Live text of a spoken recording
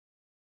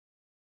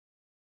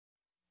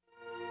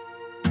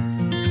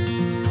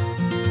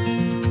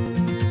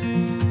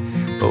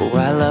Oh,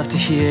 I love to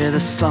hear the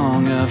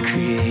song of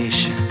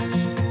creation,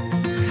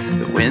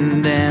 the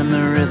wind and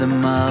the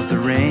rhythm of the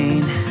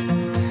rain.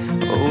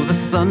 Oh, the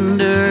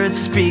thunder, it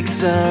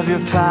speaks of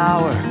your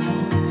power,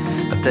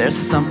 but there's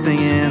something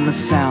in the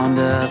sound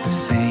of the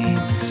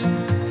saints.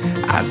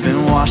 I've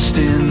been washed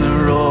in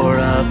the roar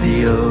of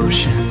the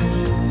ocean,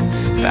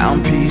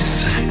 found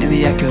peace in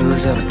the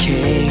echoes of a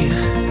cave.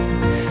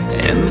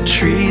 And the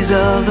trees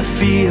of the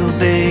field,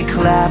 they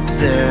clap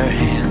their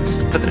hands,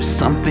 but there's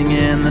something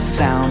in the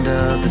sound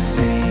of the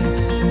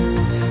saints.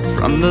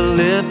 From the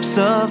lips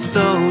of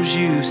those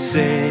you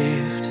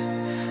saved,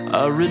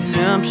 a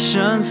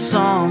redemption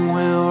song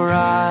will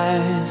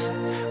rise,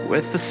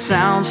 with a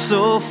sound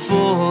so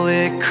full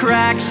it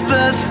cracks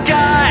the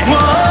sky.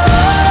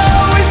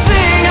 Whoa, we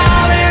sing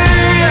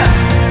hallelujah.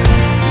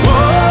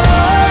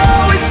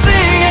 Whoa, we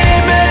sing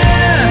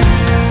amen.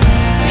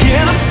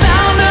 Hear the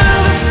sound of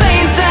the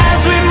saints as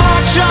we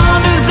march on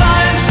to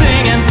Zion,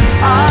 singing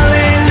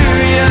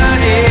hallelujah,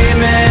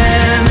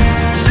 amen.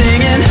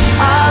 Singing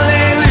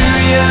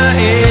hallelujah,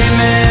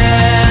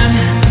 amen.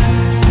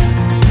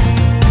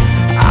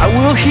 I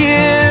will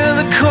hear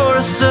the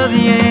chorus of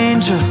the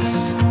angels,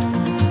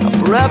 a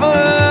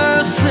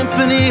forever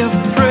symphony of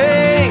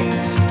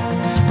praise.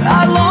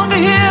 I long to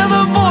hear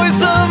the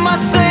voice of my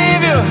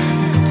Savior,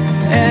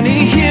 and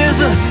He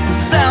hears us, the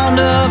sound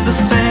of the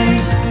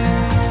saints.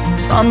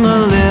 From the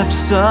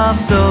lips of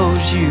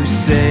those you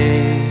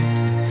saved,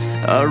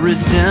 a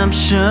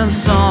redemption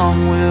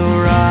song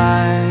will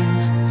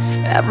rise.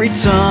 Every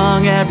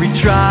tongue, every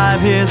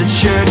tribe, hear the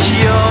church,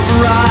 your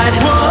bride.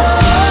 Whoa,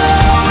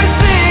 we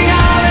sing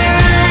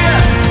hallelujah.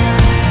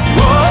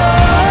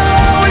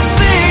 Whoa, we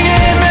sing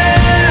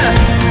amen.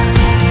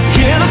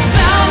 Hear the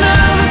sound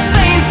of the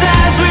saints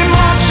as we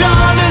march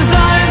on to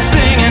Zion,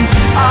 singing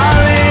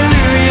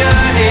hallelujah,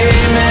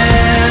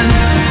 amen.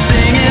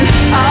 Singing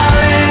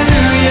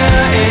hallelujah,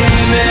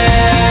 amen.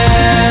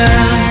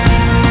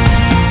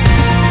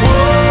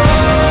 Whoa,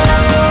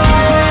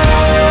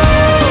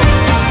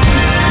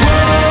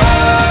 whoa.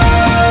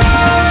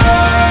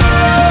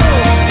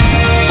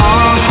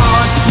 Our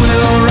hearts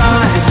will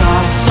rise,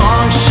 our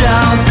song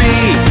shall be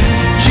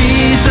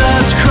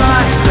Jesus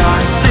Christ,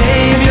 our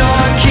Savior,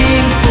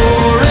 King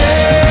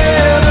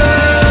forever.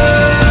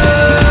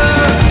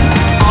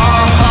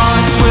 Our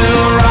hearts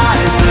will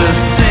rise, the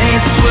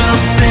saints will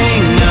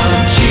sing of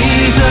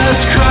Jesus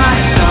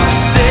Christ, our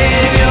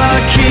Savior,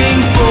 King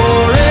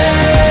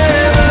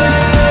forever.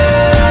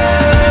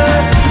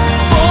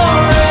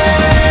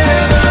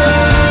 Forever.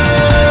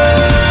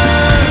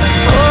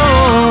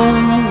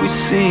 Oh, we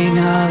sing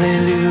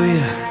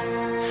hallelujah.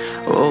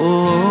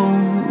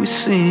 Oh, we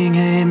sing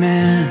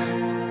amen.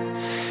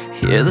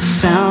 Hear the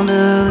sound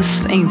of the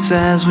saints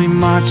as we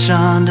march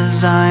on to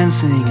Zion,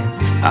 singing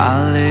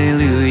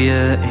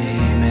hallelujah,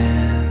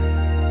 amen.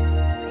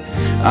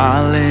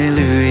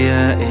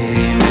 Hallelujah, amen.